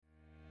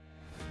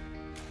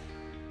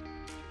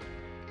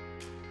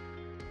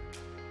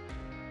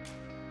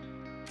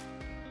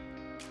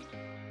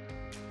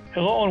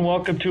Hello and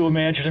welcome to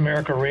Imagine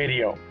America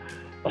Radio,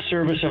 a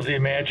service of the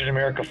Imagine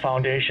America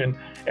Foundation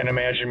and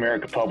Imagine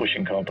America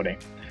Publishing Company.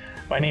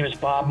 My name is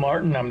Bob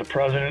Martin. I'm the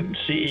president and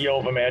CEO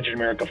of Imagine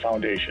America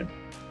Foundation.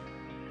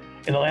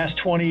 In the last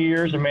 20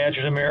 years,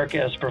 Imagine America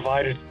has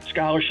provided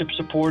scholarship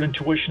support and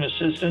tuition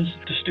assistance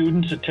to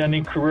students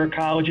attending career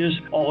colleges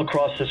all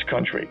across this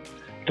country.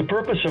 The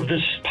purpose of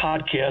this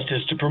podcast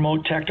is to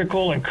promote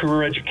technical and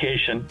career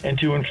education and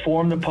to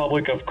inform the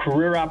public of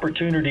career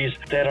opportunities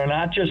that are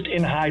not just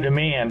in high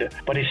demand,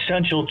 but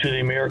essential to the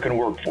American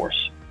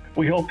workforce.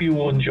 We hope you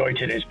will enjoy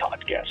today's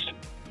podcast.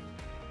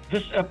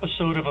 This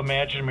episode of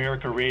Imagine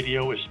America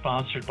Radio is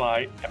sponsored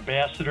by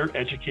Ambassador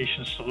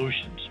Education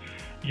Solutions,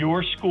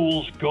 your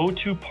school's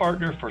go-to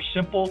partner for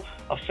simple,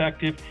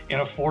 effective,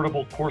 and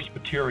affordable course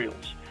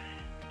materials.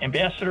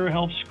 Ambassador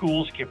helps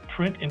schools get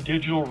print and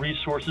digital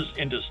resources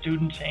into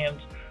students' hands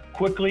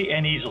quickly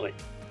and easily.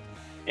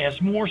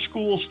 As more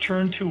schools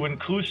turn to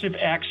inclusive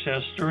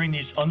access during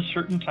these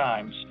uncertain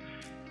times,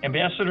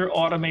 Ambassador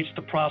automates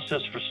the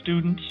process for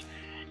students,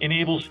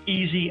 enables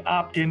easy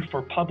opt-in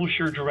for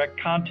publisher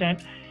direct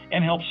content,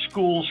 and helps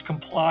schools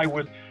comply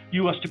with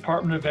U.S.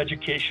 Department of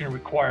Education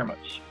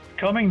requirements.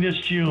 Coming this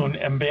June,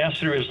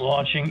 Ambassador is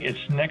launching its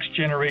next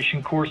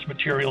generation course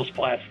materials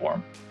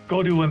platform.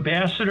 Go to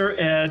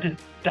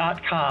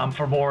ambassadored.com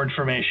for more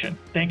information.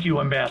 Thank you,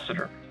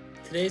 Ambassador.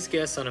 Today's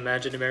guest on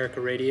Imagine America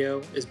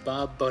Radio is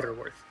Bob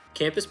Butterworth,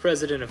 campus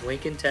president of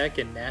Lincoln Tech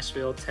in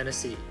Nashville,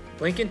 Tennessee.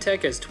 Lincoln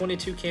Tech has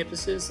 22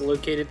 campuses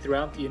located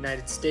throughout the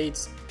United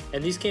States,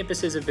 and these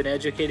campuses have been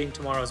educating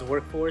tomorrow's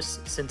workforce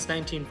since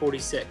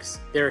 1946.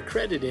 They're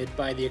accredited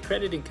by the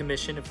Accrediting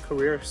Commission of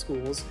Career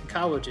Schools and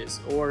Colleges,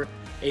 or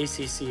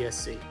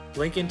ACCSC.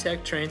 Lincoln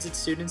Tech trains its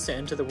students to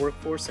enter the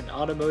workforce in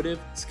automotive,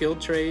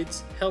 skilled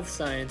trades, health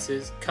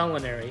sciences,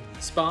 culinary,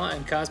 spa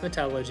and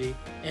cosmetology,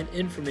 and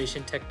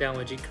information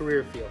technology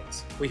career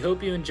fields. We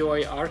hope you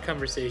enjoy our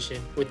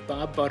conversation with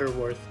Bob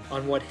Butterworth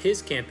on what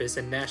his campus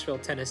in Nashville,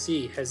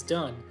 Tennessee has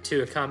done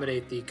to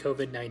accommodate the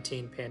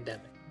COVID-19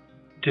 pandemic.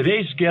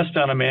 Today's guest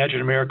on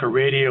Imagine America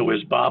Radio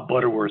is Bob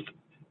Butterworth,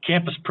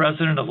 campus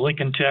president of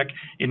Lincoln Tech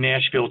in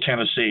Nashville,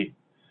 Tennessee.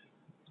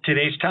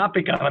 Today's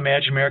topic on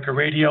Imagine America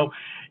Radio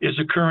is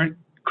the current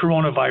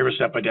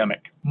coronavirus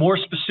epidemic. More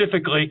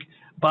specifically,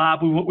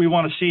 Bob, we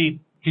want to see,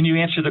 can you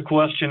answer the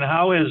question,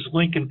 how has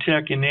Lincoln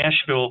Tech in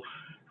Nashville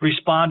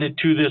responded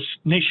to this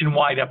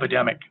nationwide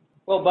epidemic?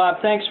 Well,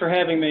 Bob, thanks for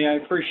having me. I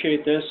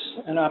appreciate this,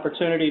 an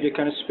opportunity to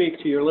kind of speak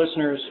to your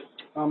listeners.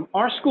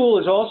 Our school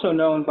is also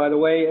known, by the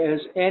way, as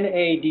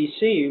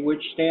NADC,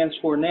 which stands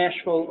for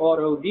Nashville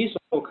Auto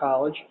Diesel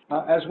College,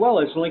 as well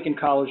as Lincoln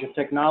College of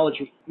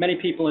Technology. Many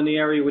people in the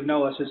area would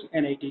know us as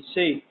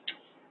NADC.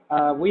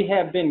 We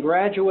have been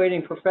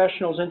graduating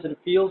professionals into the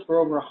field for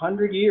over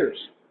 100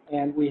 years,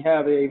 and we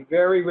have a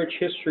very rich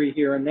history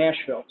here in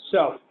Nashville.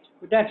 So,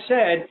 with that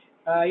said,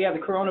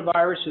 the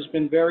coronavirus has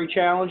been very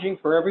challenging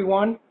for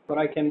everyone, but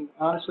I can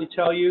honestly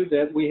tell you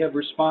that we have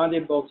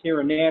responded both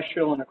here in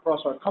Nashville and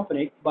across our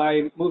company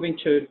by moving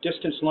to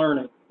distance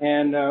learning.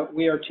 And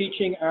we are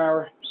teaching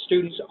our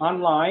students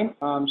online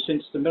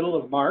since the middle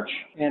of March,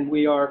 and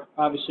we are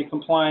obviously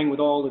complying with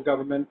all the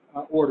government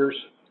orders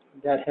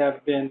that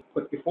have been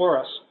put before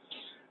us.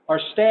 Our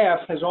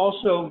staff has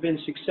also been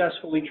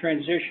successfully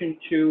transitioned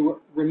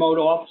to remote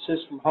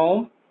offices from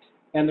home,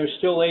 and they're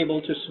still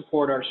able to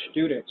support our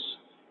students.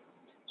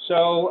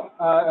 So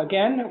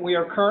again, we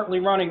are currently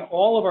running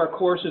all of our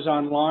courses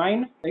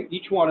online,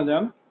 each one of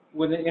them,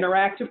 with an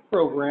interactive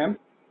program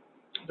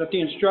that the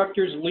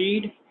instructors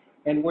lead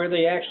and where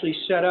they actually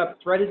set up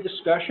threaded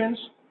discussions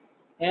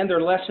and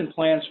their lesson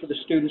plans for the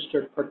students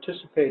to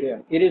participate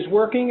in. It is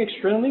working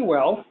extremely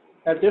well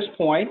at this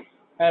point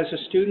as the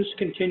students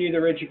continue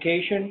their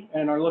education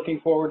and are looking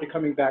forward to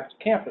coming back to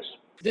campus.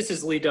 This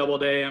is Lee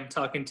Doubleday. I'm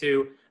talking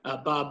to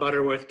Bob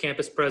Butterworth,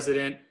 campus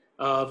president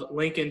of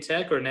Lincoln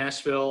Tech, or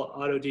Nashville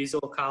Auto Diesel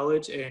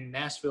College in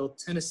Nashville,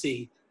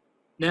 Tennessee.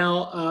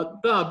 Now,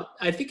 Bob,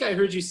 I think I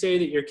heard you say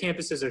that your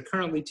campuses are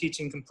currently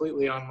teaching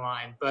completely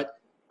online, but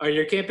are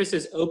your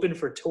campuses open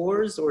for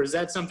tours, or is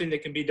that something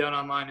that can be done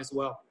online as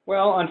well?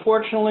 Well,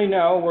 unfortunately,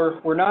 no,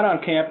 we're not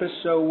on campus,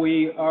 so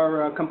we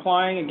are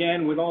complying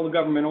again with all the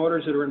government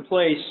orders that are in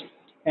place,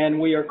 and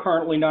we are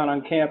currently not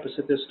on campus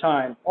at this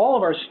time. All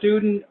of our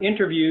student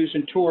interviews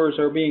and tours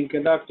are being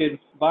conducted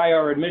by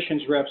our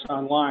admissions reps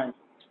online.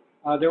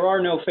 There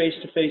are no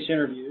face-to-face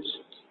interviews.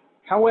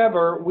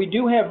 However, we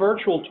do have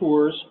virtual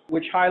tours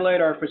which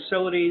highlight our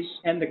facilities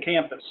and the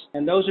campus,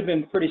 and those have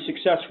been pretty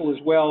successful as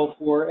well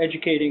for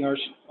educating our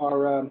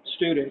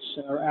students,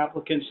 our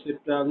applicants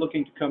that are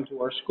looking to come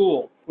to our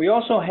school. We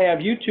also have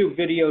YouTube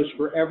videos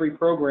for every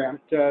program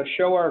to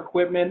show our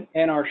equipment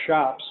and our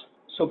shops.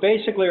 So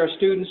basically our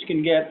students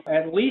can get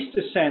at least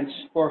a sense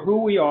for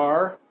who we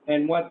are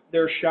and what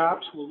their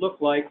shops will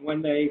look like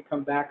when they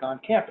come back on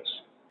campus.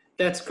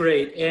 That's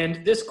great.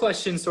 And this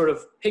question sort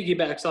of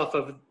piggybacks off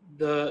of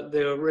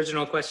the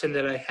original question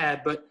that I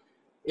had. But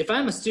if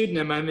I'm a student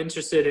and I'm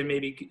interested in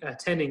maybe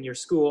attending your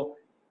school,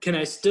 can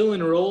I still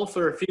enroll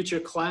for a future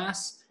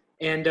class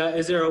And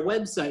is there a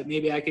website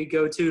maybe I could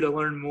go to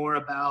learn more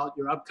about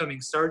your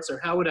upcoming starts, or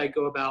how would I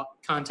go about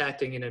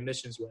contacting an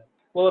admissions rep?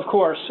 Well, of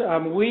course,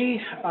 we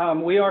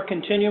are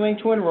continuing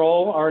to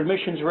enroll. Our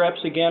admissions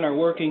reps, again, are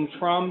working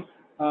from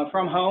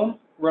home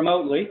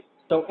remotely.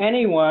 So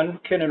anyone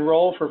can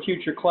enroll for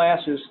future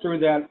classes through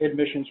that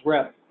admissions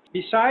rep.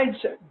 Besides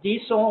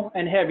diesel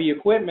and heavy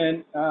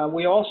equipment,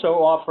 we also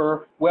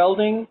offer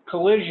welding,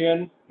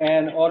 collision,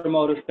 and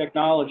automotive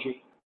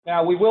technology.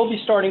 Now, we will be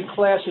starting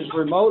classes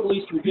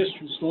remotely through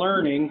distance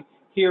learning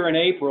here in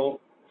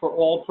April for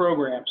all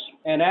programs.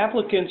 And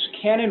applicants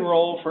can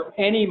enroll for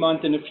any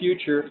month in the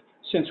future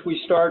since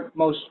we start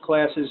most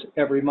classes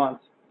every month.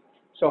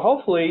 So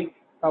hopefully,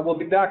 we'll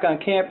be back on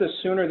campus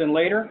sooner than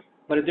later.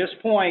 But at this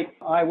point,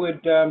 I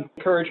would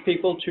encourage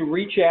people to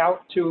reach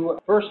out to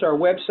first our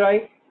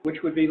website, which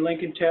would be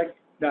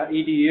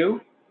lincolntech.edu,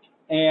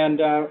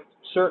 and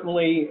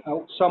certainly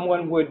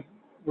someone would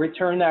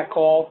return that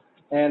call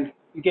and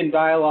begin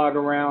dialogue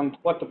around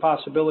what the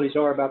possibilities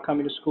are about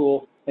coming to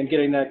school and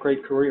getting that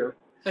great career.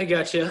 I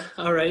gotcha.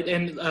 All right.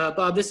 And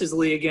Bob, this is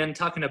Lee again,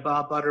 talking to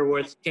Bob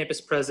Butterworth,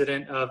 campus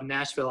president of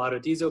Nashville Auto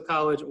Diesel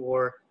College,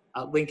 or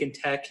Lincoln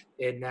Tech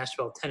in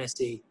Nashville,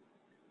 Tennessee.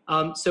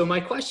 So my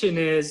question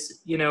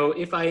is,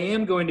 if I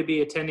am going to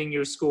be attending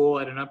your school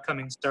at an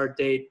upcoming start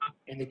date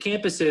and the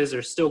campuses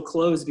are still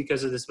closed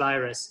because of this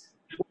virus,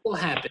 what will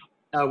happen?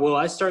 Will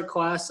I start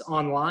class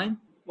online?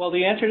 Well,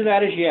 the answer to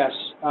that is yes.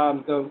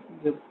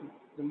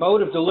 The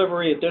mode of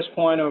delivery at this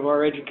point of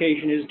our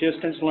education is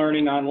distance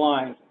learning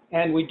online.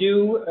 And we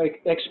do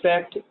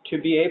expect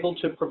to be able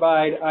to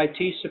provide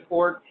IT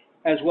support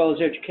as well as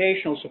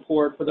educational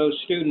support for those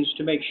students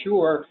to make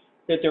sure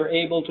that they're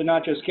able to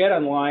not just get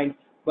online,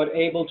 but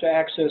able to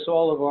access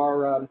all of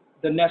our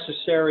the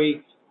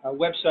necessary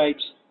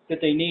websites that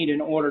they need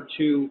in order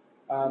to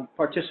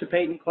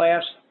participate in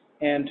class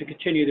and to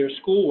continue their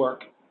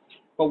schoolwork.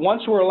 But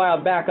once we're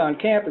allowed back on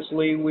campus,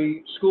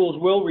 Lee,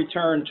 schools will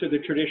return to the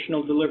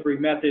traditional delivery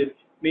method,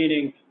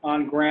 meaning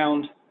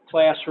on-ground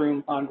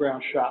classroom,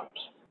 on-ground shops.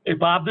 Hey,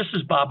 Bob, this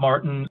is Bob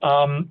Martin.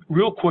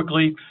 Real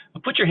quickly,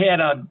 put the hat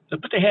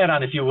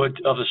on, if you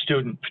would, of a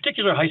student,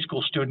 particular high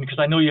school student, because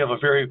I know you have a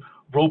very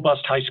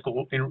robust high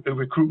school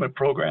recruitment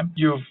program.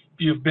 You're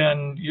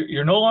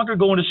no longer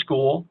going to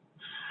school,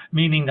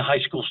 meaning the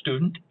high school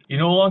student. You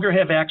no longer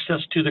have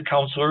access to the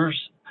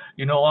counselors.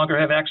 You no longer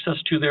have access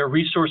to their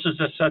resources,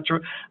 etc.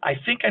 I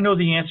think I know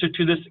the answer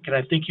to this, because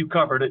I think you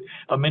covered it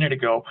a minute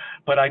ago,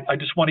 but I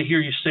just want to hear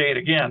you say it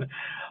again.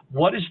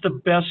 What is the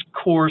best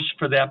course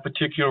for that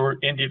particular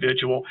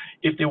individual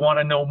if they want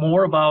to know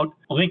more about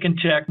Lincoln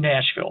Tech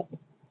Nashville?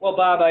 Well,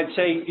 Bob, I'd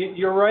say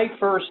you're right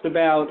first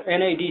about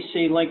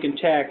NADC Lincoln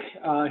Tech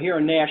here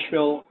in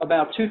Nashville.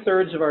 About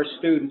 2/3 of our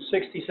students,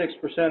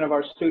 66% of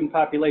our student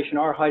population,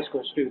 are high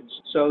school students.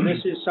 So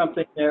this is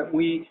something that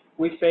we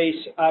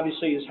face,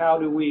 obviously, is how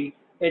do we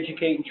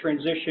educate and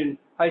transition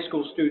high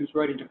school students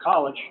right into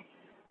college.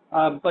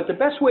 But the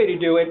best way to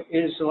do it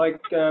is, like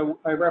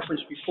I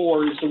referenced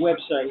before, is the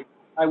website.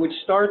 I would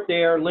start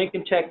there,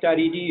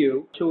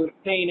 lincolntech.edu, to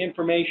obtain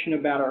information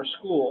about our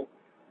school.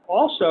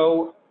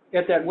 Also,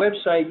 at that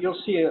website, you'll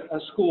see a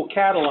school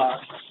catalog.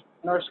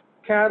 And our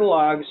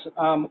catalogs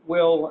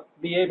will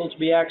be able to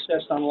be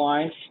accessed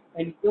online,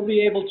 and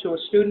a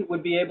student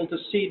would be able to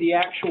see the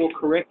actual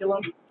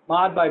curriculum,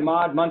 mod by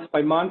mod, month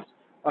by month,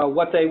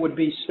 what they would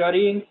be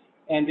studying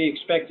and be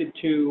expected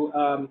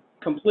to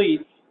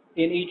complete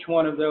in each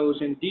one of those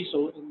in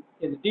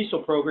the diesel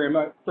program,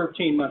 a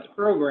 13-month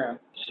program.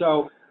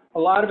 So a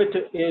lot of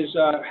it is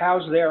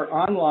housed there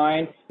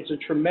online. It's a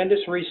tremendous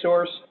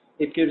resource.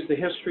 It gives the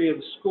history of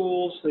the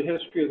schools, the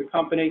history of the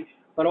company,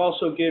 but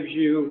also gives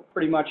you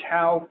pretty much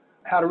how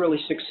to really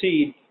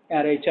succeed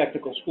at a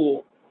technical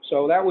school.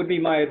 So that would be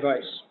my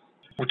advice.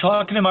 We're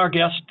talking to our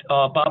guest,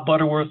 Bob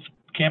Butterworth,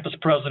 campus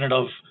president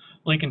of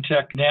Lincoln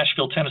Tech,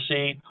 Nashville,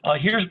 Tennessee.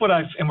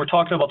 We're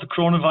talking about the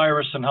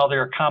coronavirus and how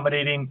they're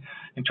accommodating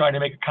and trying to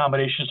make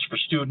accommodations for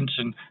students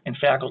and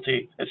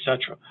faculty, et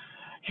cetera.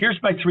 Here's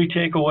my 3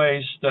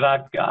 takeaways that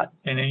I've got,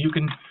 and then you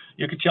can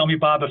tell me,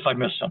 Bob, if I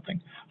missed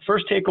something.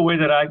 First takeaway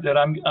that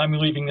I'm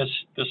leaving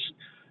this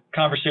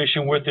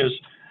conversation with is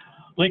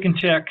Lincoln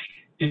Tech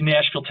in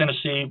Nashville,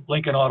 Tennessee,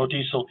 Lincoln Auto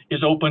Diesel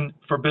is open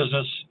for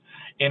business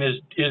and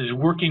is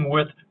working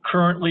with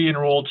currently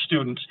enrolled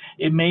students.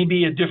 It may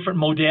be a different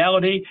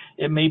modality.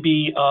 It may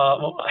be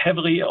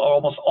heavily,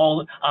 almost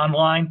all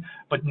online,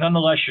 but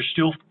nonetheless,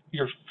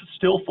 you're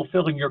still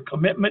fulfilling your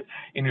commitment,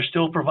 and you're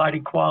still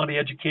providing quality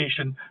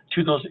education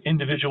to those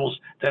individuals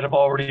that have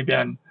already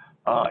been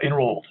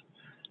enrolled.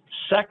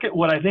 Second,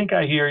 what I think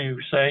I hear you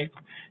say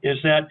is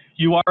that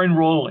you are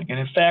enrolling. And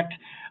in fact,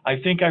 I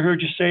think I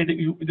heard you say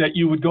that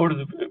you would go to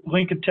the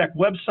Lincoln Tech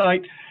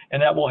website,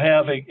 and that will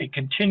have a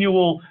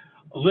continual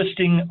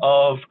listing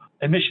of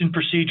admission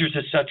procedures,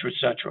 et cetera, et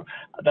cetera.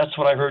 That's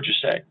what I heard you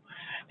say.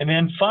 And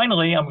then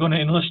finally, I'm going to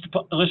enlist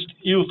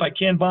you, if I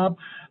can, Bob,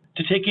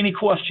 to take any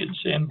questions.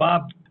 And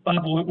Bob,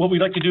 what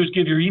we'd like to do is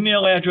give your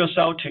email address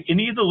out to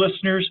any of the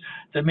listeners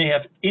that may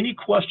have any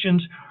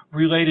questions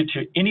related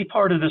to any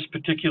part of this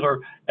particular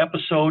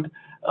episode,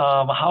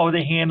 how are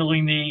they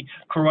handling the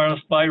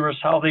coronavirus,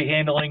 how are they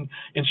handling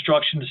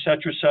instruction, et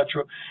cetera,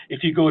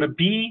 if you go to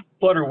B.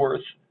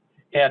 Butterworth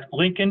at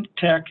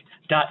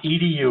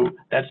lincolntech.edu,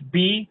 that's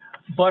B.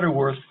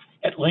 Butterworth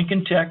at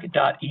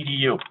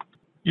lincolntech.edu.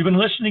 You've been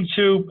listening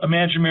to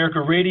Imagine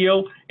America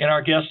Radio, and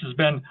our guest has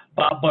been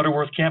Bob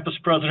Butterworth, Campus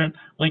President,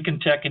 Lincoln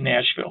Tech in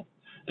Nashville.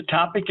 The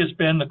topic has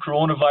been the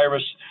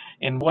coronavirus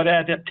and what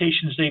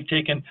adaptations they've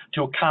taken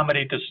to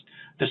accommodate this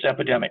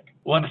epidemic.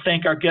 I want to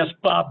thank our guest,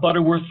 Bob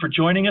Butterworth, for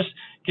joining us,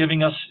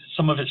 giving us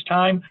some of his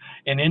time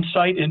and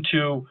insight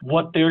into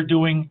what they're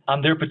doing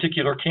on their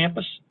particular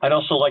campus. I'd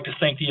also like to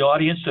thank the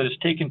audience that has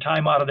taken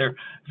time out of their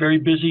very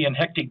busy and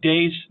hectic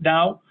days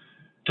now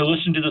to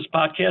listen to this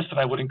podcast, and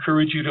I would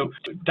encourage you to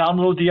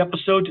download the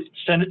episode,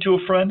 send it to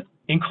a friend.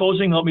 In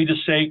closing, let me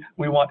just say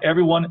we want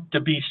everyone to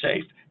be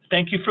safe.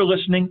 Thank you for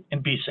listening,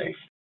 and be safe.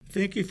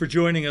 Thank you for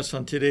joining us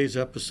on today's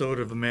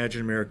episode of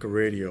Imagine America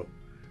Radio.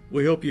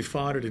 We hope you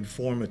found it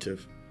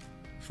informative.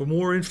 For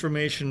more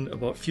information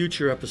about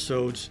future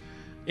episodes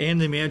and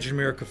the Imagine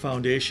America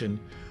Foundation,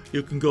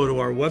 you can go to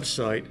our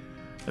website,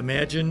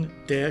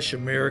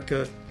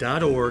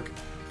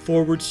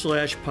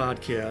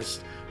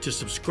 imagine-america.org/podcast, to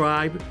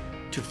subscribe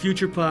to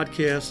future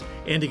podcasts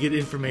and to get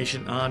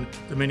information on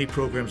the many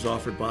programs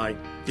offered by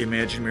the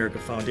Imagine America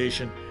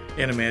Foundation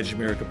and Imagine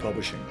America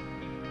Publishing.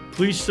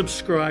 Please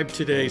subscribe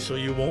today so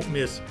you won't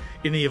miss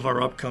any of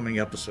our upcoming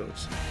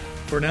episodes.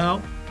 For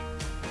now,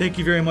 thank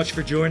you very much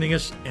for joining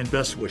us, and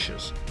best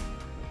wishes.